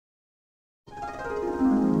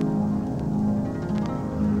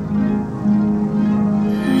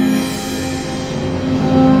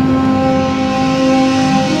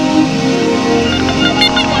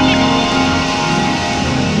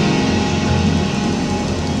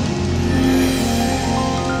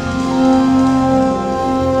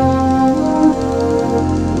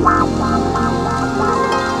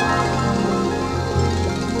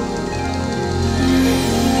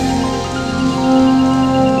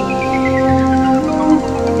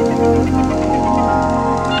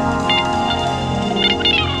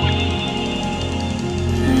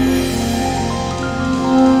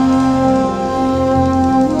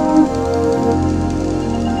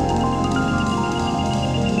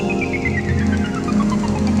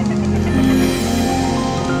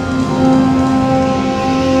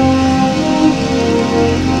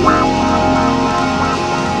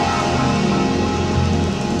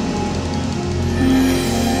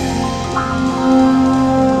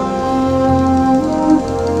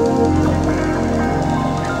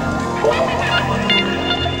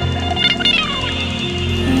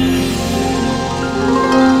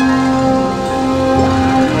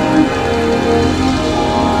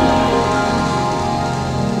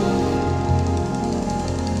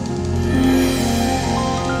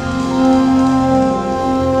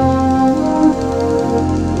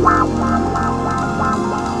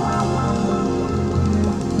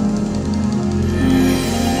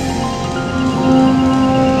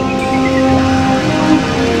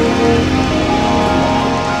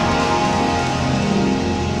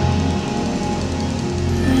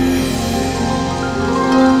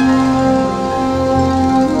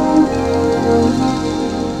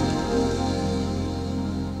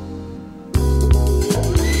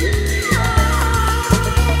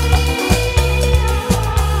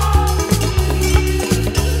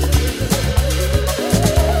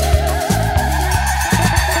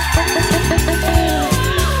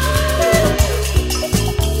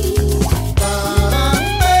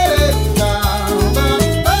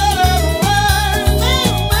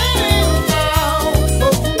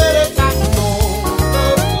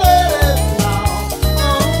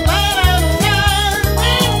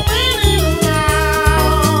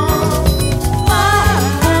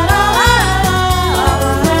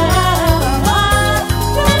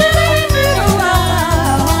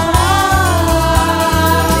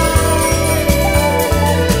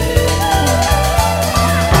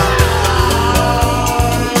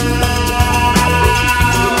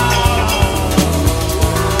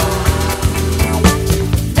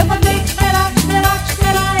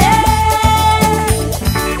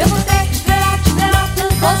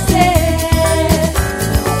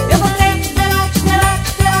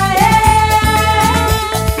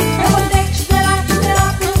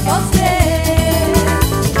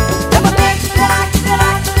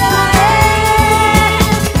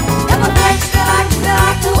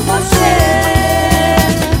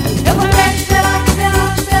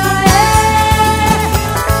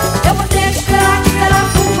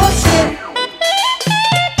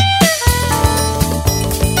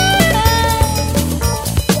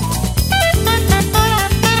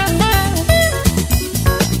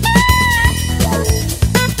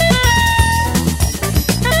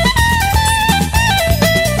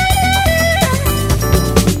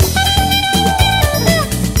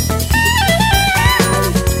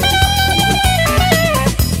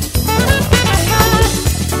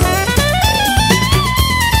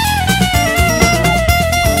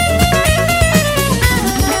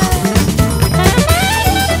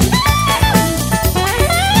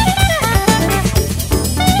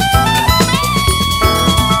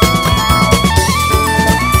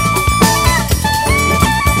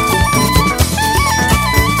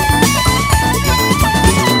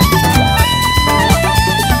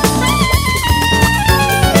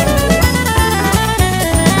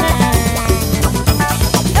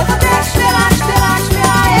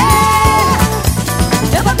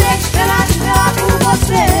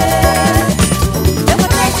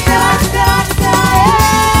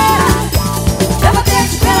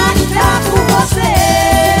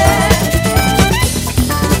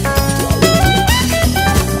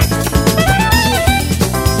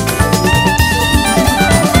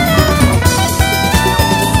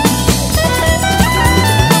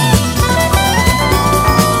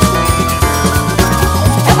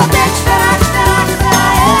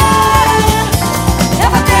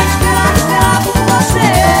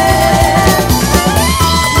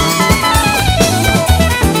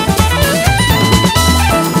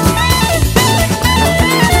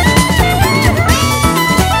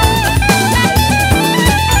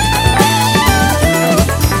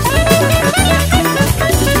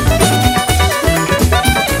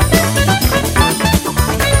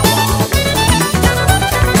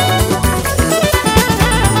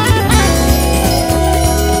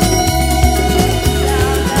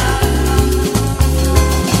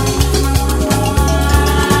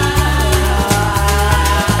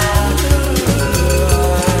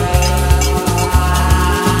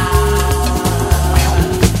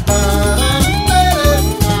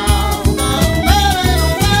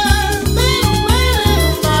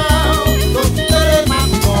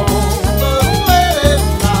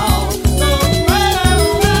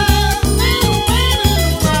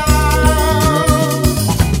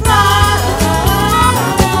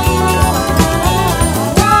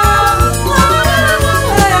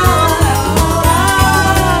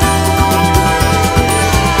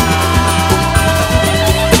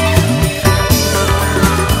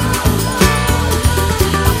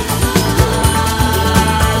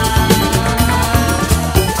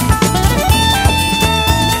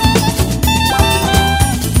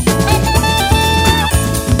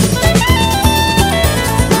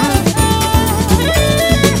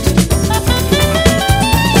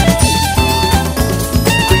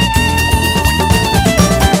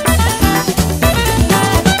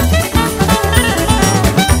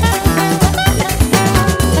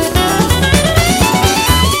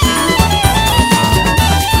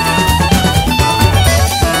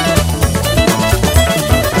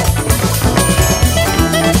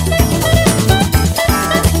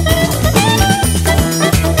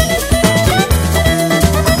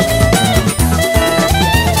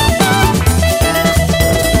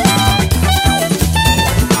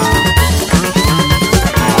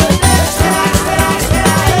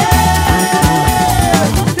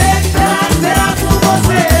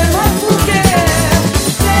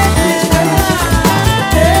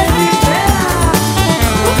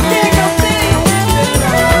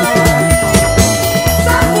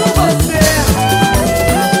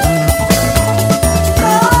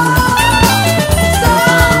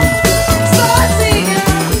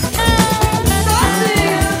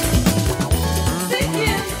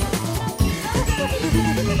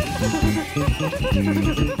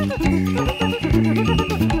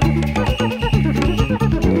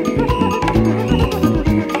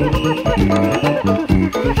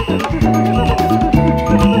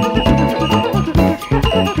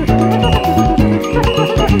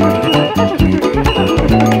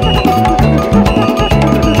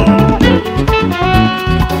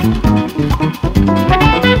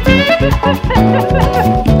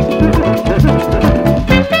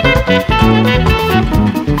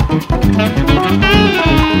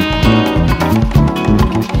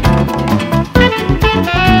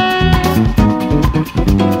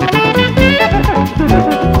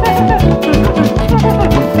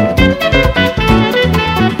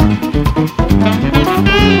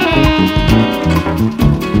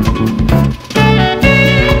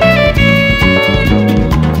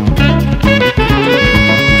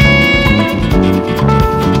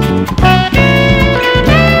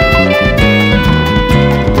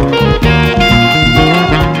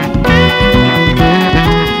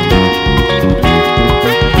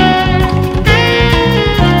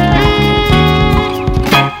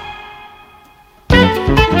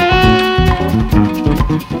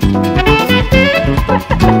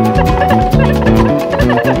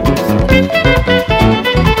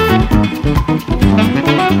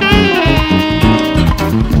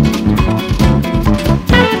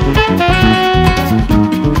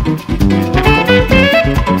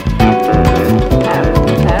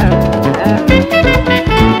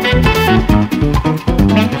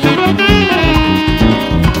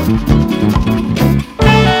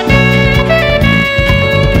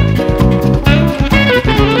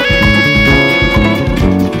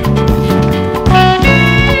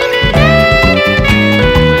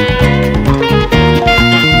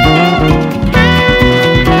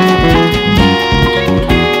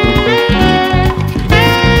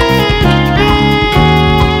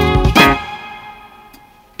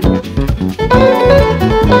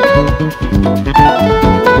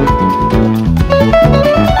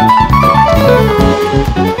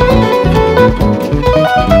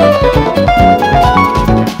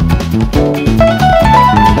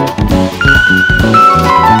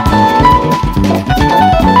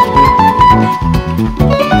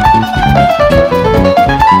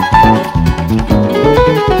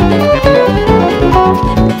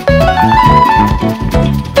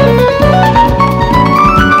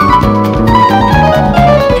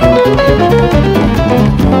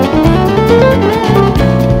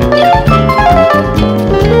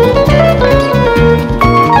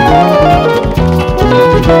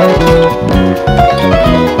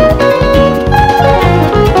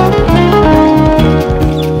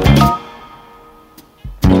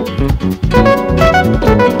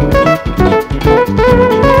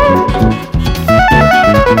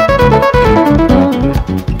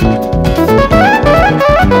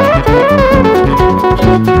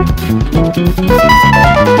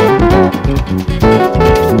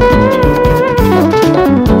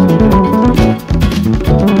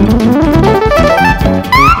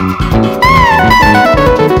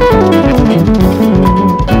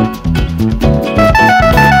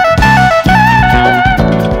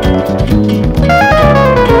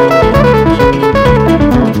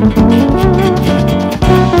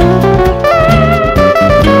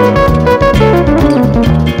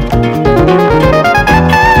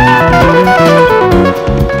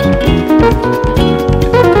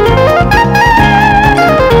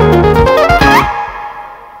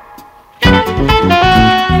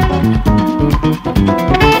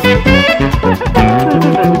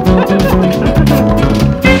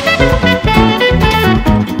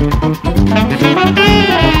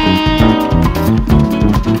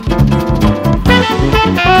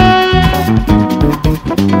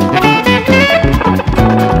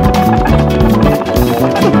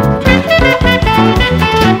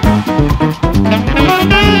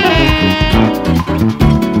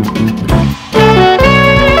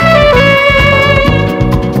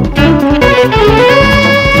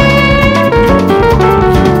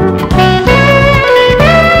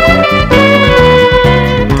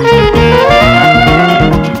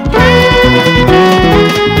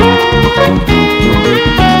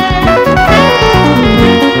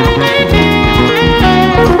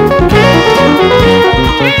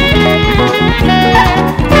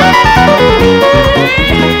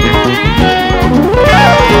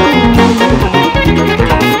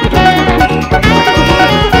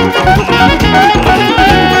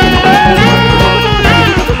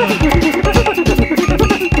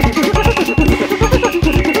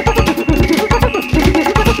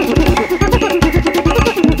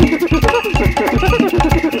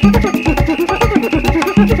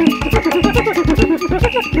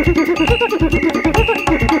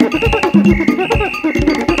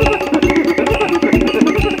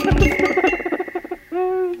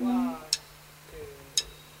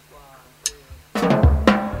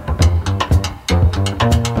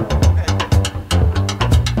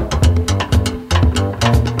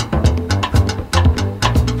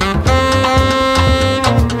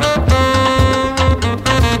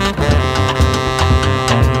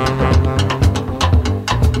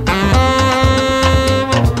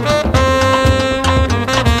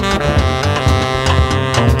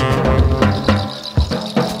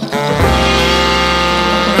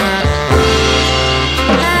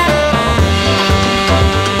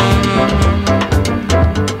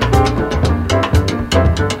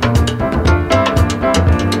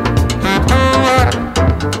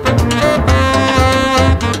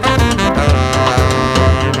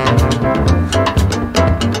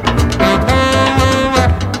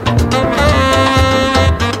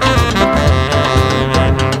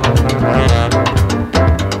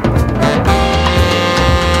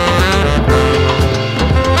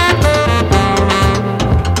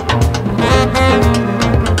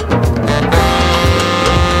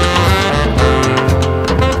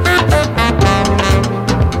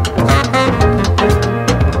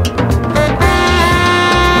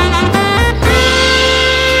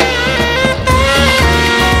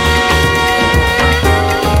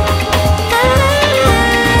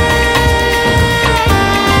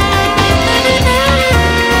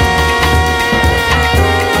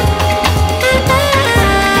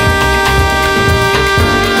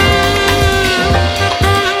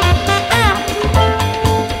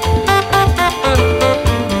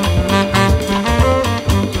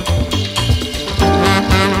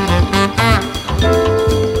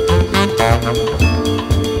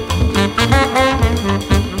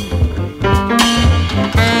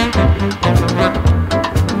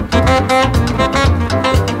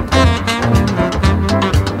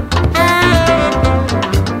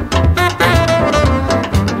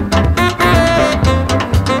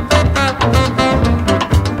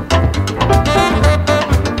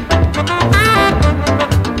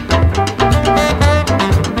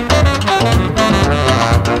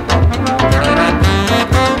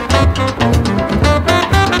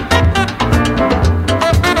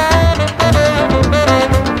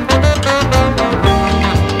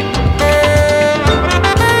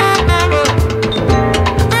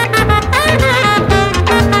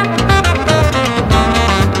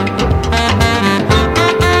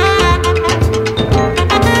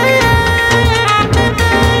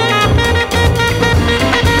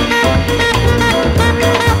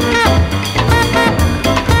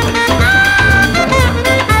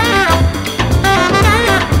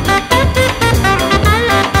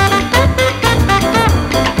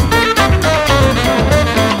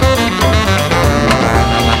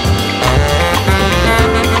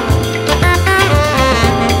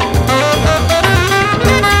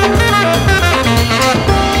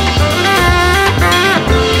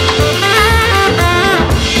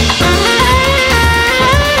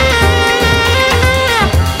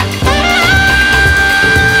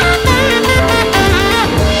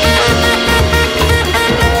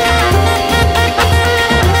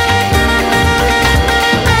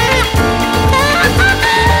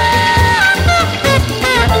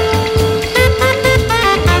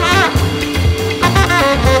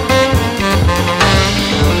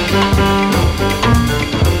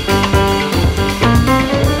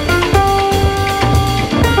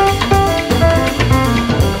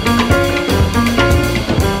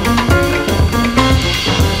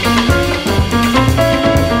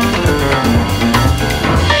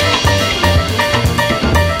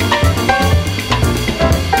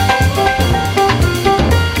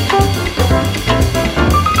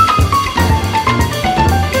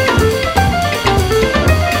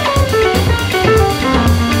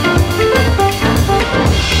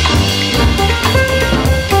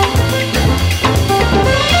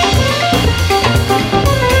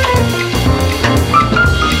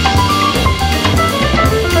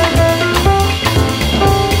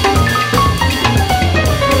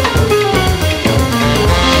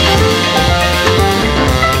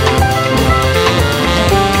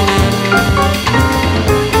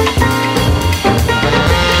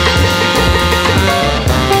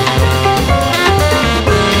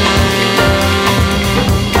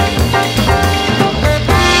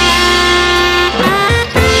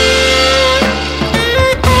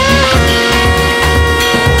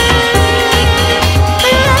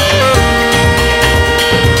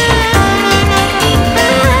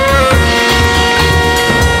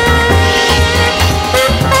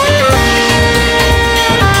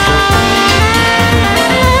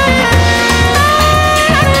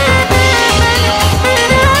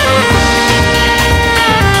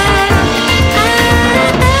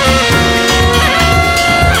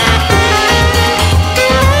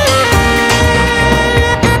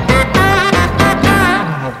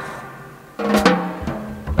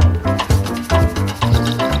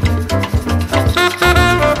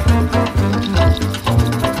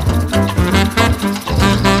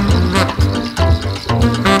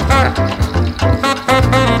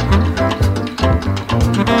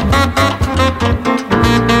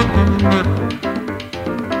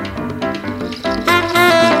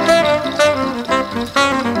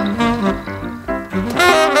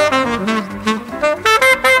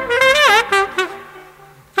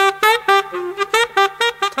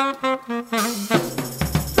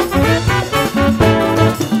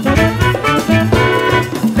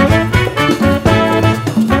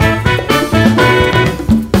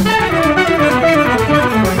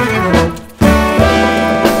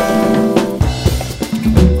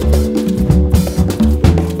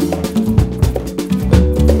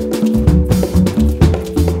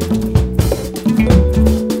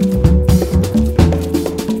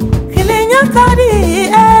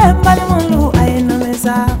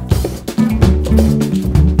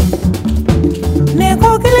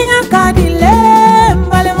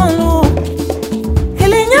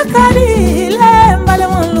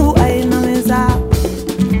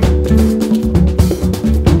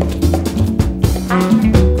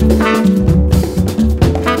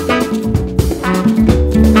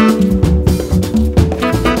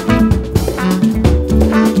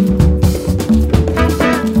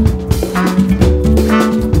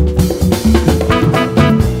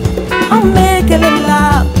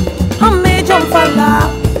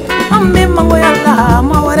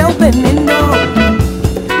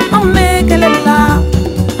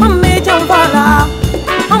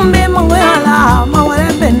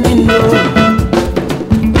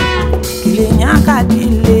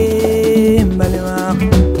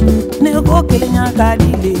kelenya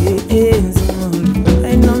kadile enzimulu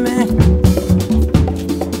ay no me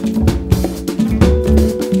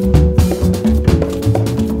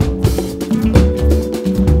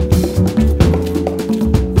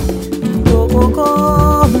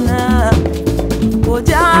kokona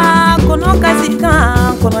oja kono kasika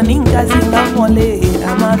kono ningazi ngamole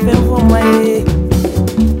ama femfo mai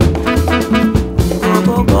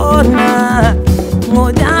kokona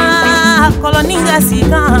moja koloninga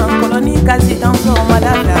sika so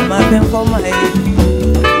malaka ma femfo mai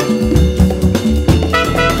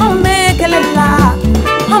hambe kelela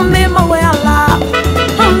hambe mawala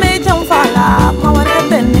hambe jamfala maware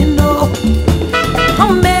benindo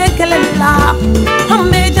hambe kelela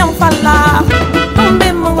hambe jamfala hambe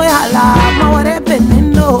mawala maware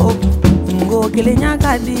benindo ngo kelenya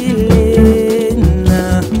kadile na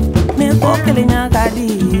me ko kelenya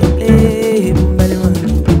kadile mbalema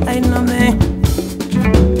ay no me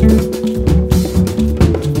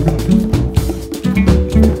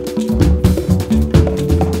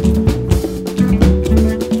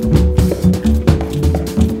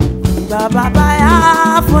baba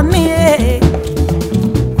ya foni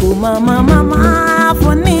ko mama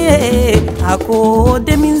foni ako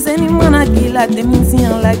deminzeni mana kila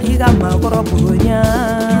deminsian la kiga makoro bonya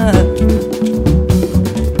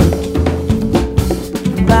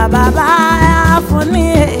baba ya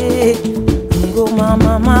foni ko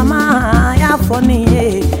mama ya foni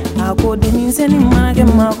ako deminzeni mana ke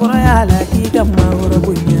makoro ya la kiga makoro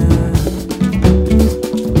bonya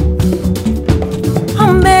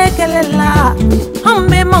kelela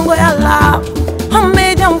hambe mango yala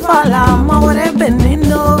hambe jamfala mawre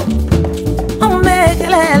benindo hambe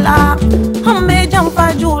kelela hambe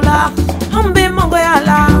jamfa jula hambe mango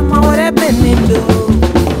yala mawre benindo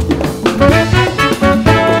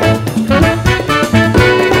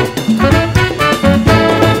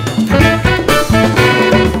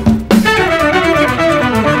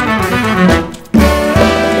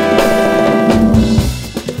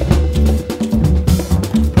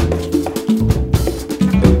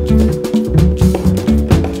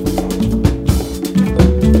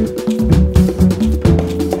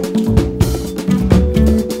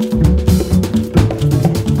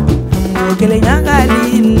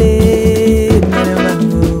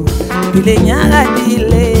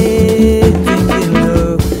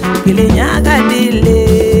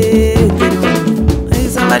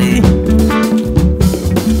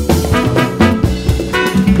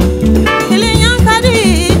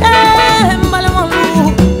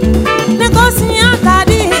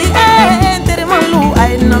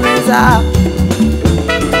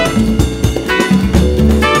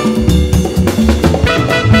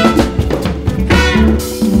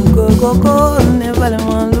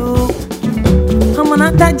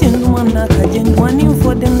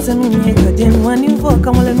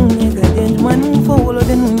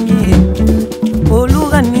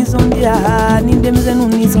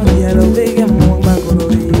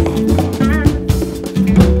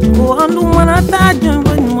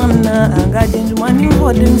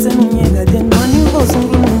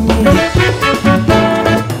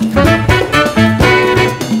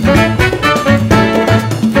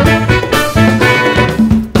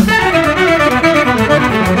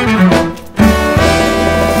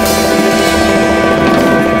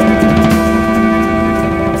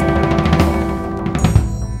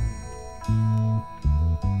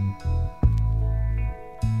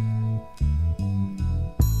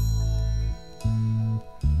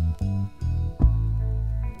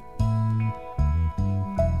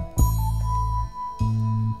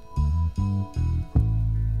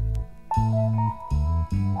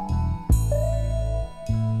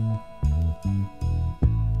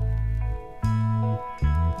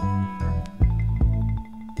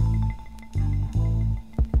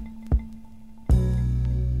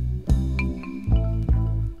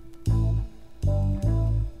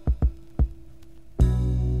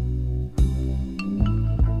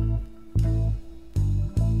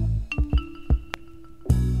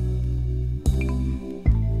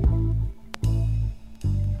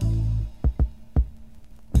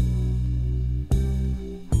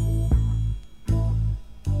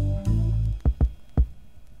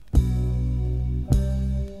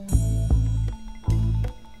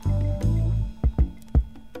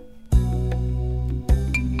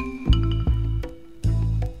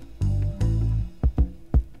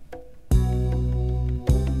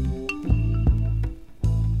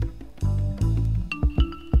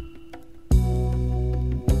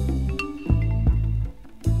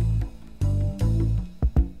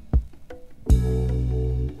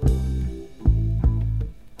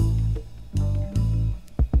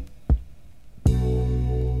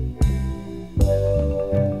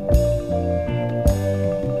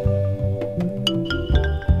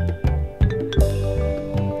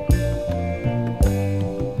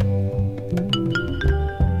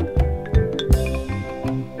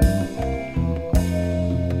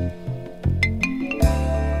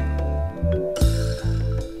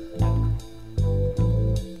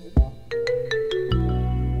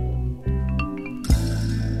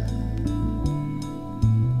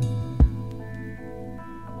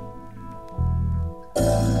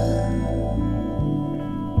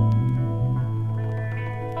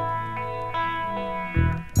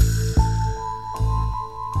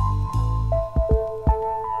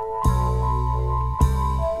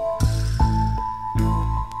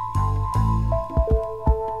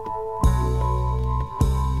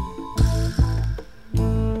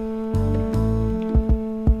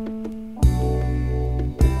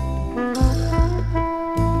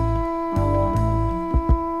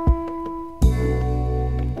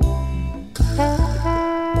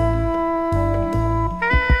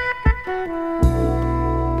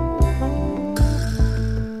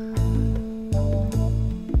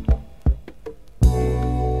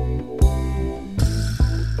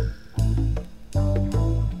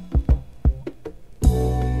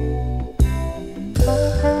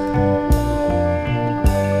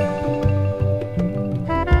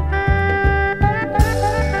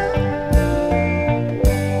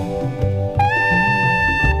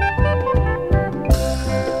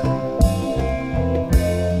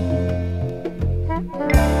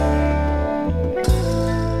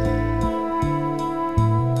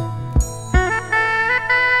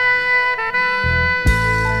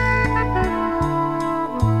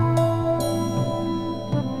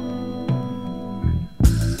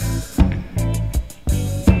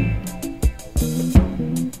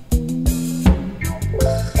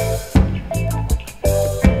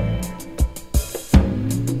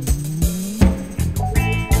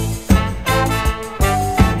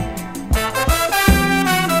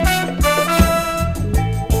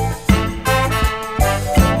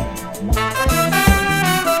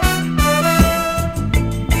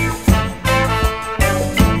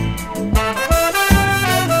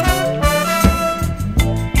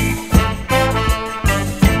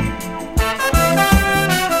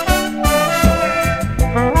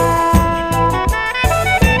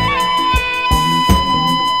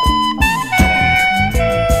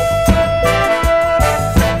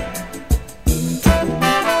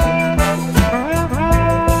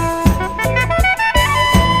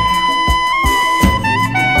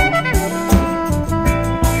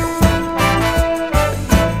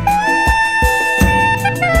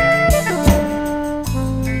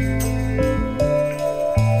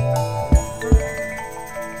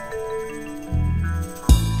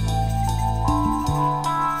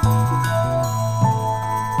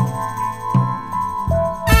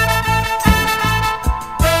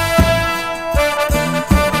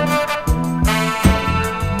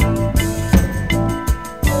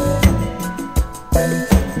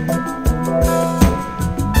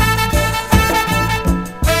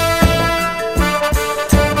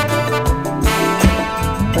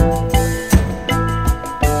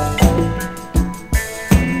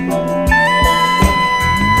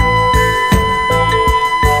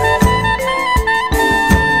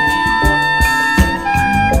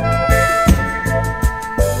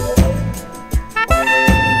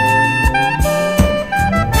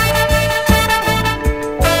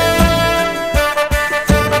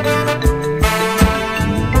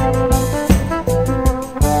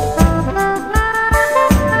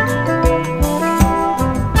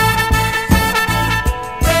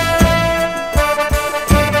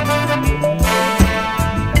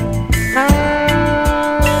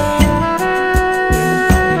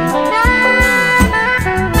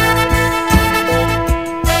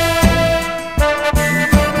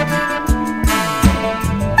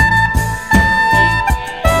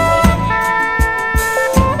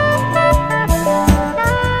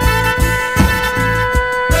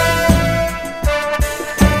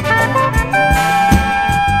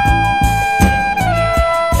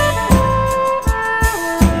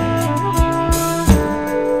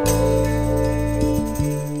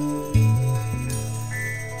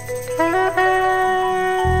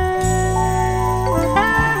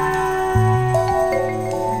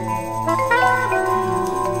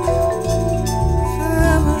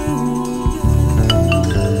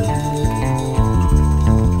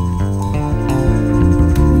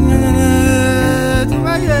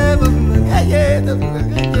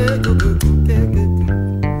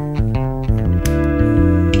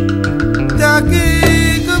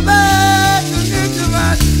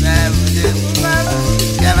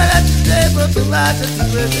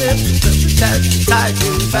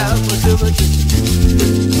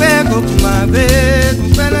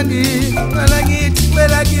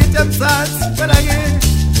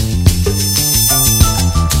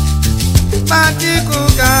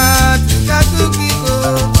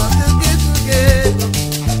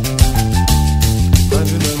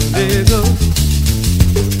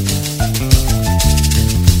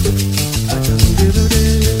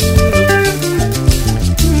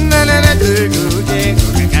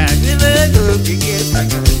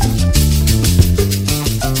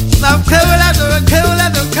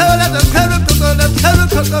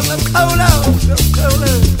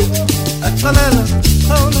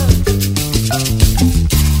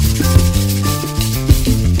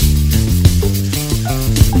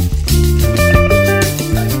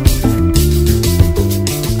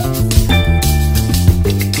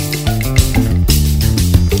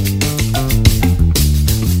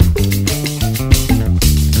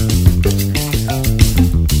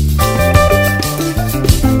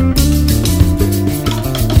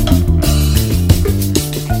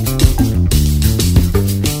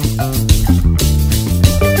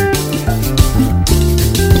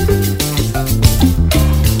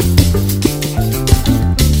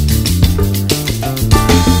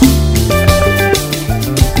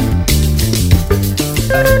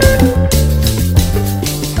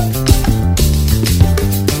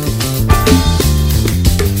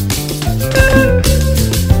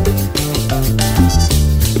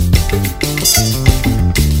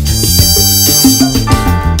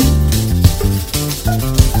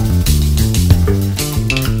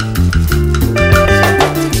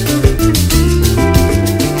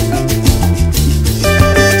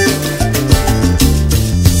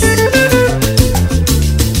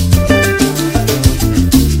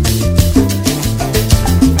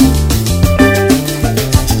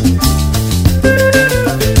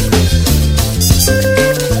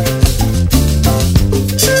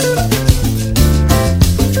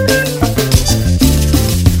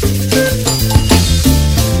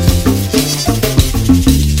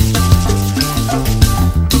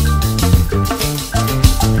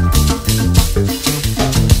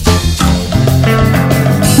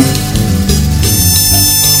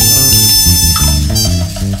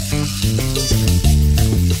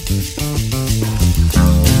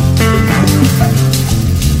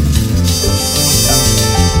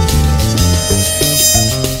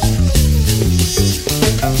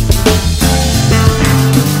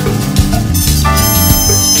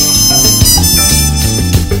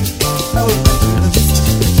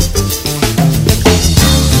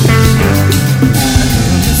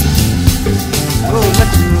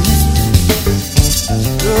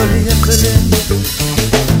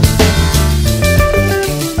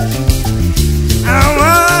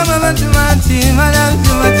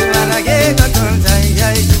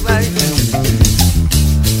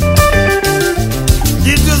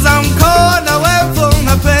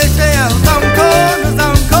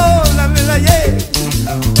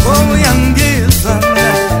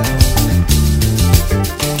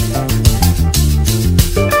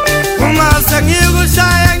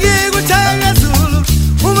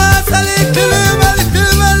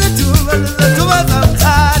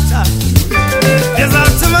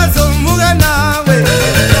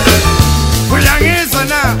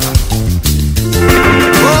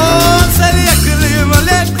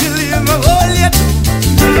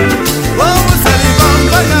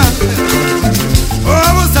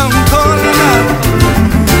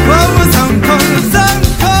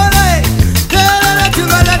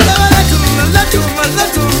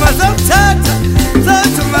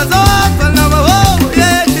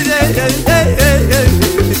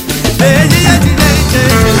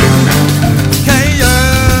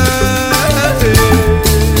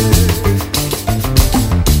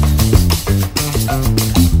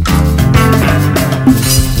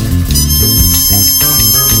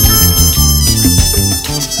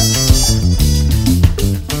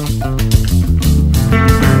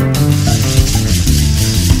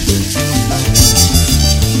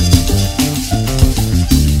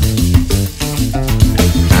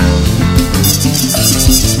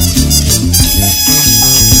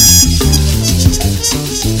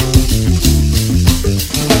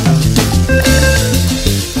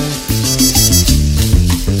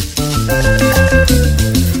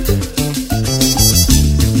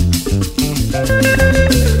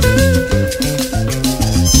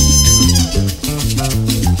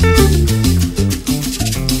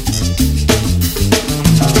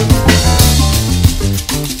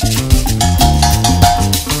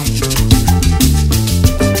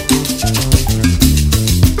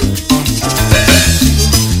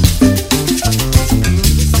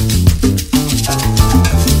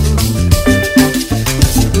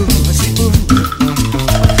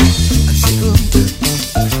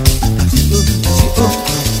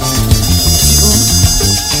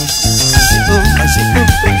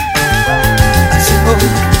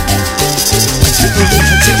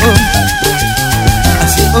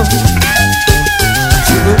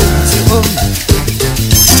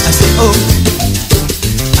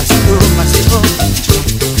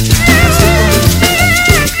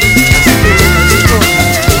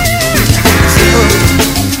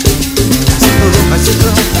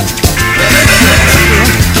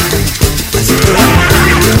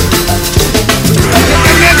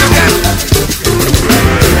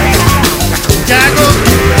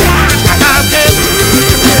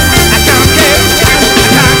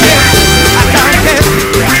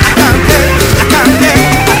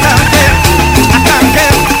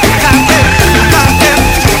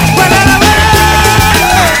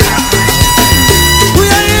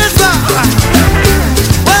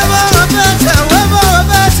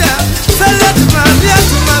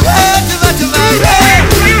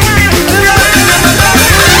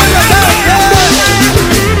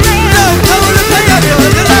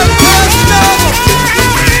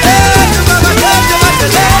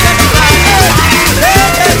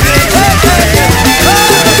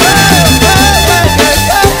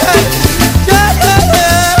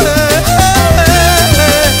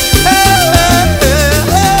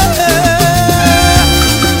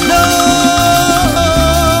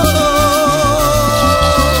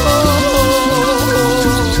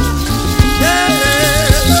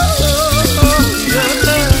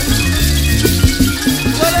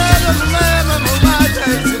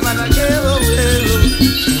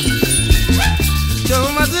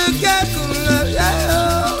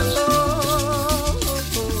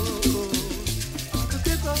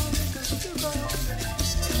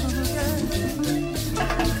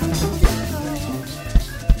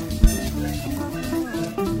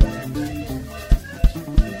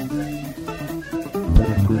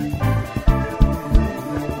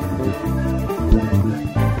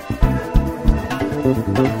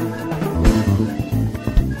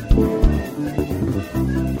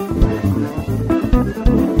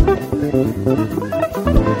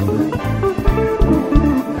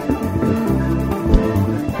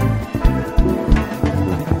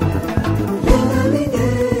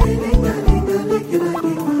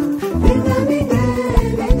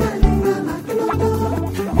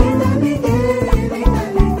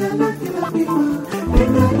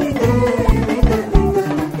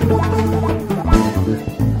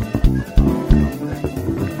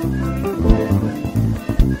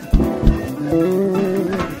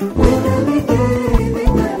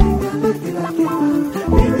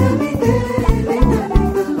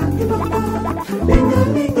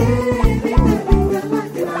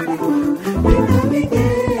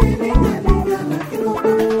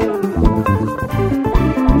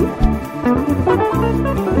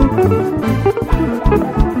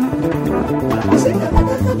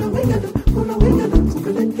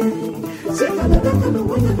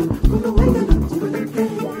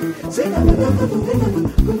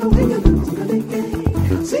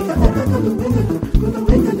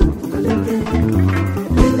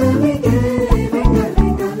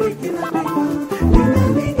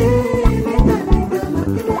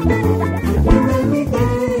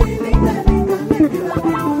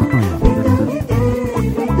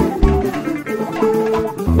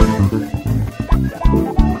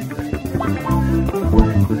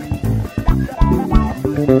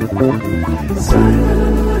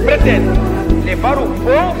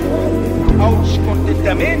povo ao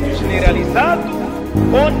descontentamento generalizado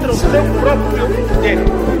contra o seu próprio poder.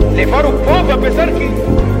 Levar o povo a pensar que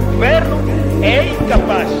o governo é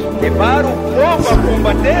incapaz. Levar o povo a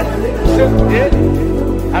combater o seu poder,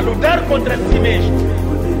 a lutar contra si mesmo,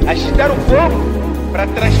 a agitar o povo para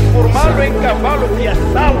transformá-lo em cavalo de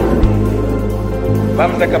assalto.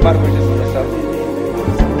 Vamos acabar com essa situação.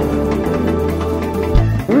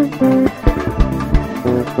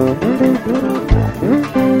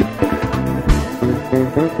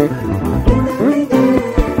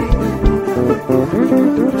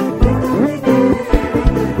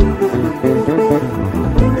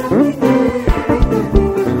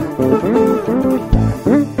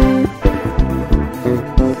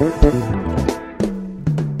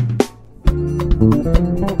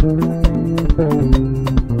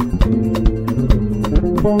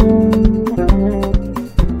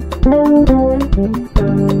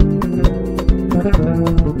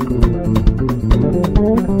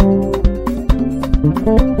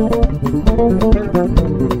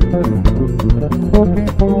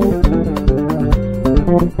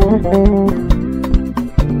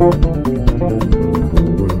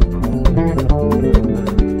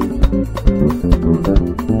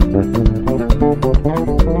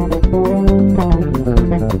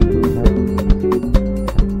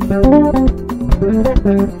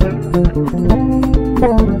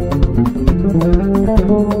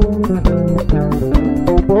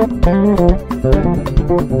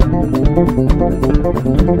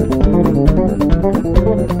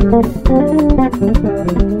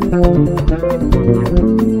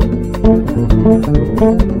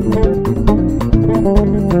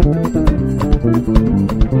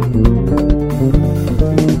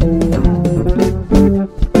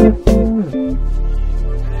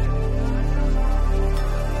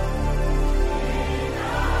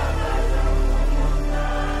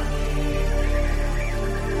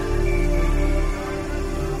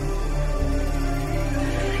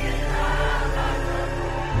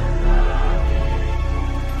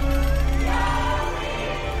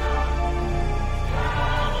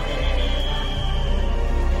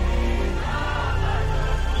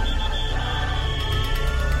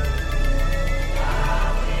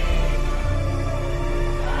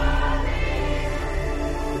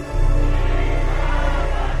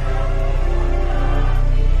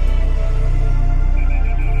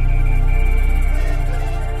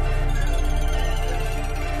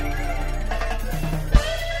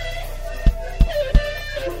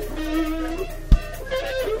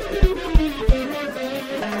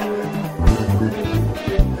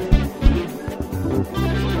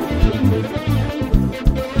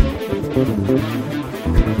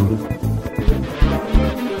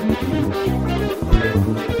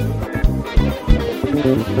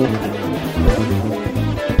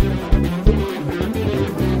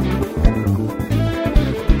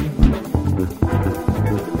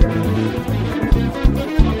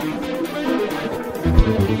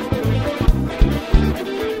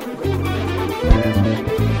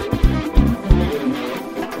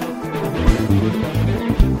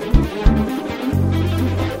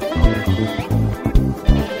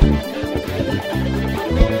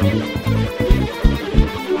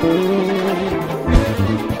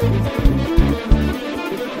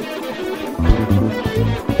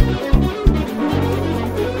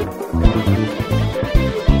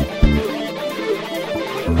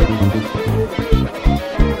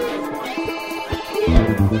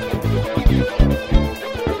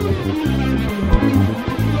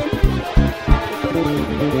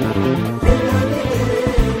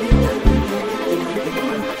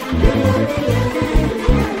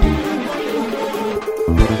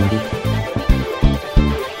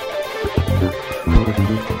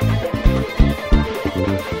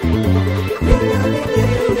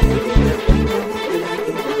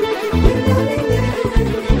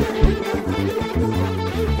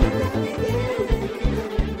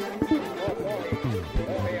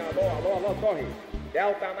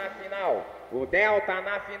 Delta na final, o Delta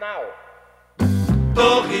na final.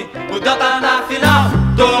 Torre, o Delta na final.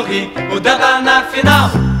 Torre, o Delta na final.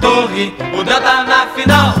 Torre, o Delta na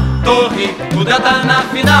final. Torre, o Delta na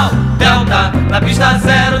final. Delta na pista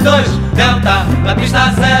 02. Delta na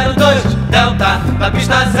pista 02. Delta na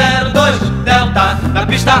pista 02. Delta na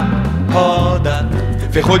pista. Roda,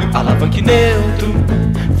 ferrolho, alavanque neutro.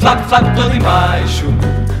 Flaco, flaco todo embaixo.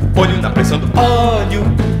 Olho na pressão do óleo.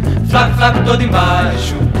 Flaco, flaco todo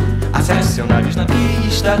embaixo. Acerte seu nariz na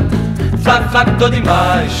pista. Flaco, flaco todo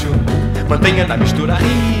embaixo. Mantenha na mistura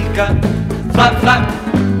rica. Flaco, flaco.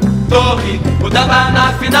 Torre, o Delta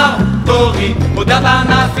na final. Torre, o Delta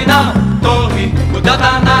na final. torre, o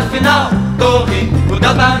delta na final, torre, o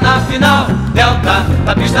delta na final, delta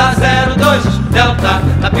na pista 02, delta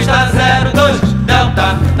na pista 02,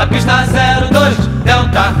 delta na pista 02,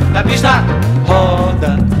 delta na pista.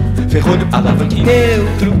 Roda, ferrolho, alavanca em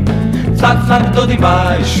neutro, flap, flap todo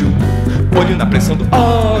embaixo, olho na pressão do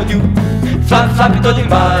óleo, flap, flap todo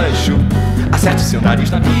embaixo, acerte seu nariz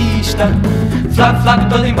na pista, flap, flap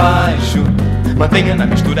todo embaixo, mantenha na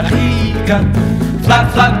mistura rica, flap,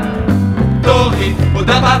 flap. Torre, o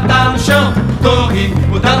delta tá no chão, torre,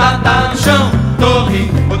 o delta tá no chão,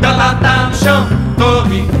 torre, o delta tá no chão,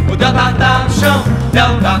 torre, o delta tá no chão,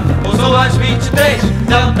 delta, pousou às 23,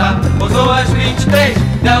 delta, pousou às 23,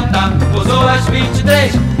 delta, pousou às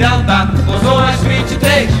 23, delta, pousou às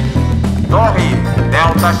 23. Torre,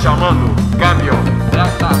 delta chamando, câmbio.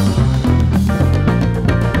 Delta.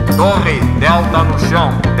 Torre, delta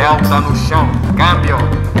no chão, câmbio.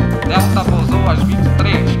 Delta pousou às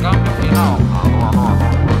 23, câmbio final. Alô, alô,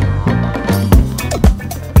 alô.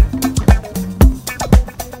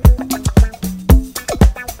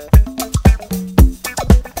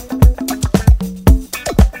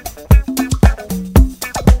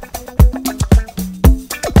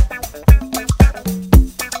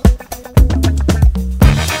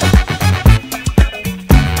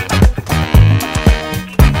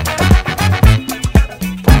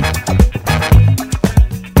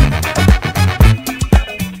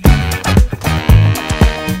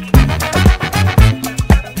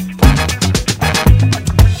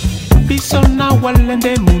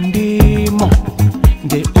 Walende mundimo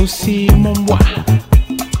de osimomwa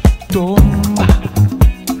tomba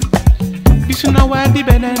bisuna wadi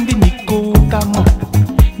benendi nikutamo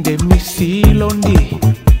de misilondi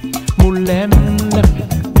mulemlem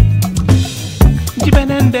di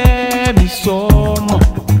benende misomo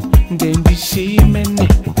de ndisimene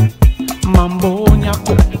mambo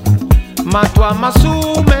nyapo matwa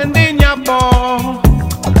masumendi nyapo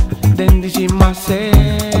de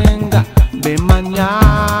ndisimasenga be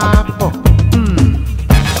manyapo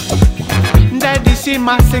Daddy si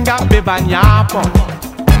masenga be banyapo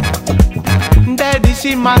Daddy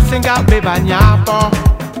si masenga be banyapo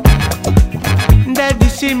Daddy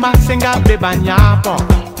si masenga be banyapo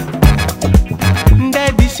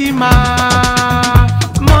Daddy si ma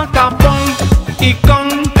Motapon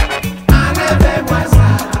ikon Aleve mwasa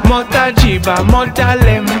Mota jiba mota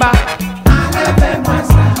lemba Aleve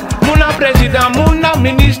mwasa Muna president muna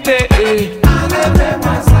ministre Aleve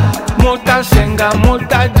mwasa Mota senga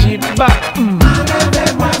mota jiba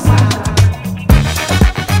Aleve mwasa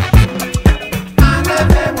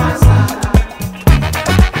Aleve mwasa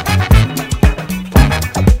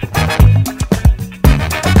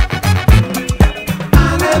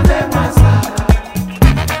Aleve mwasa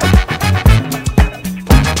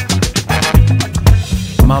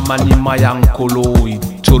Mama ni mayankolo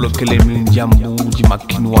Tolo kele minjambu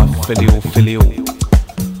jimakinwa feleo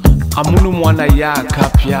Amunu mwana ya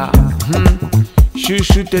kapya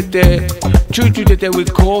Shushu tete Chuchu tete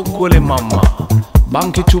wiko kule mama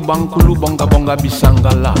Banki tu bankulu bonga bonga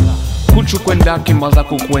bisangala Kuchu kwenda kimaza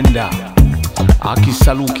kukwenda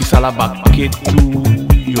Akisalu kisala baketu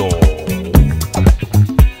yo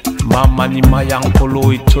Mama ni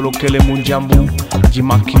mayankolo itolo kele munjambu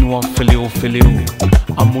jimakinwa feleo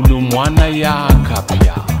Amunu mwana ya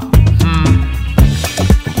kapya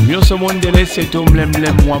Myoso mondele seto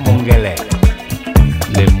mlemlem mwa mongele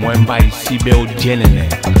Le mwemba isi be o djenene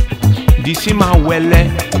Disi ma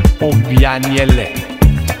wele o bianyele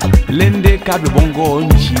Lende kable bongo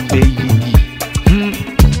onchi be yidi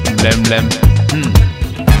Mlemlem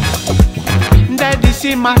Ndedi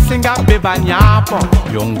si masenga be banyapo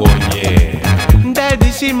Yongo ye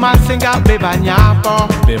Ndedi si masenga be banyapo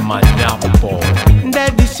Be manyapo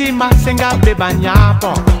Ndedi si masenga be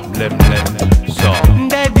banyapo Mlemlem so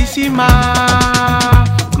Ndedi si ma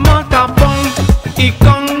Motapon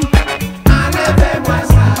ikon Aleve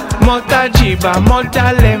mwasa Mota jiba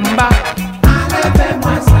mota lemba Aleve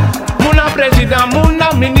mwasa Muna president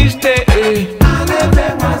muna ministre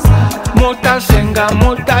Aleve mwasa Mota senga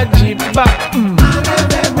mota jiba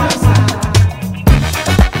Aleve mwasa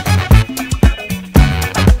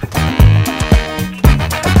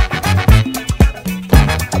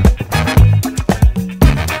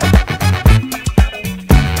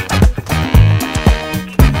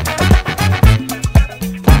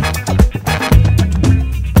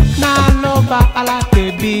ala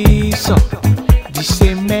tebiso di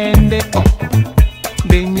semende o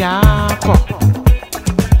benyapo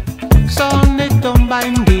sonne tomba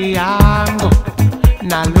indiango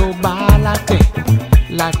na loba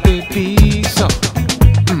la tebiso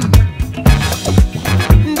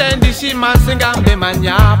ndendi si masenga be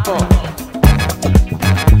manyapo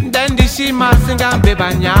disi masinga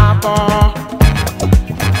beba nyapo.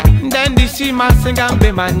 Den disi masinga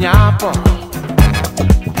beba nyapo.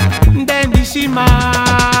 Den disi ma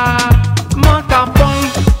montapon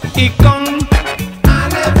ikon.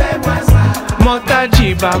 Enlevez-moi ça. Monta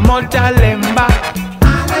jiba, monta lemba.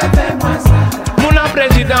 Enlevez-moi ça. Muna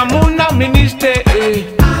président, muna ministre.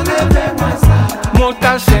 Enlevez-moi ça.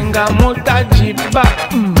 Monta senga, monta jiba.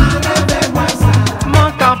 Enlevez-moi ça.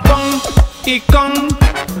 Monta pon, ikon.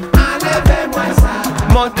 Enlevez-moi ça.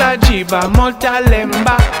 Monta jiba, monta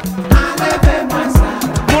lemba. Enlevez-moi ça.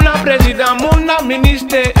 Muna président, muna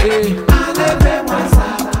ministre. Enlevez-moi ça.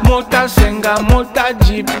 Monta senga, monta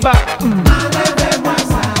jiba. Enlevez-moi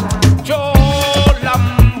ça.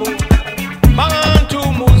 Cholambo, bantu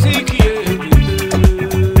muziki.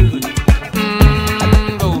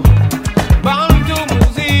 Bantu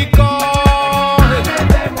muziko.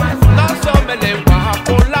 Nasomele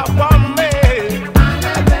wapola wame.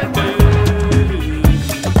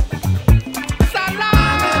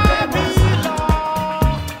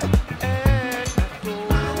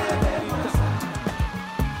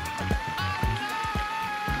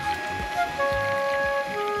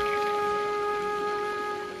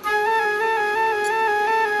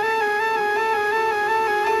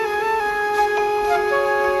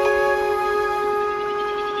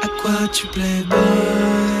 À quoi tu plais, boy?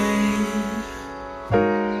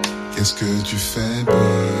 Qu'est-ce que tu fais,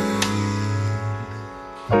 boy?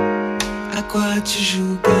 À quoi tu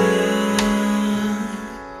joues, gars?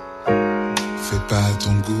 Fais pas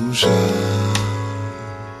ton goujat.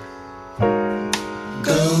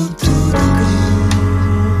 Go to the go.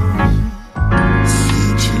 Si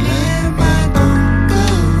tu l'aimes, go, go.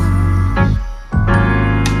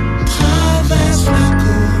 Traverse la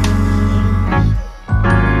cour.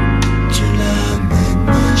 Tu l'amènes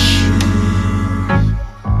machin.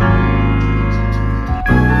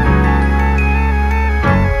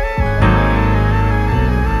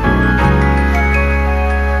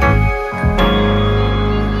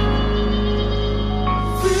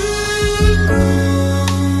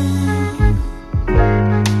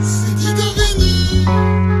 C'est dit devenu.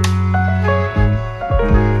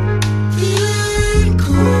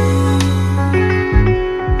 Vulgo.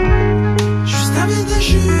 Juste avec des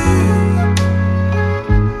jus.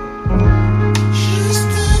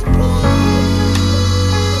 Juste avec moi.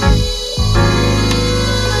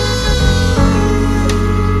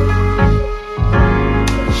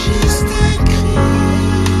 Juste écrit.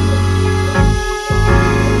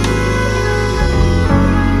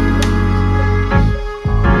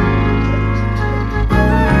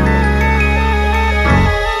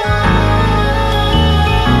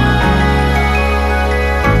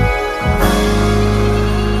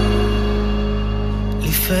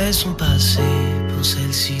 Les faits sont passés pour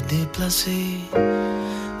celle-ci déplacée.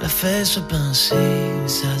 La fête se pincer, mais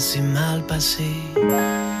ça s'est mal passé.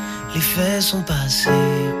 Les faits sont passés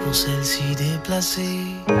pour celle-ci déplacée.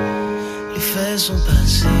 Les faits sont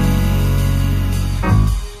passés.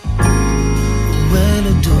 Où est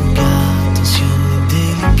le doux gars, tensionné,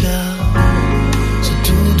 délicat?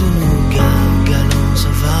 Surtout de nos gars, galants,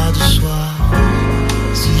 ça va de soi.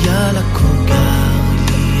 S'il y a la coca,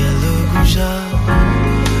 il y a le goujat.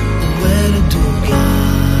 Où est le doux gars?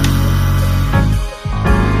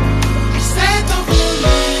 Elle s'est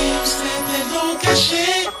envolée, où s'est-elle donc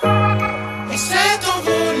cachée? Elle s'est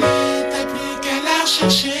envolée, t'as plus qu'à la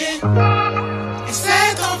chercher. Elle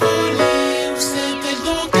s'est envolée, où s'est-elle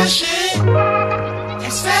donc cachée?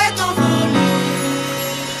 Elle s'est envolée.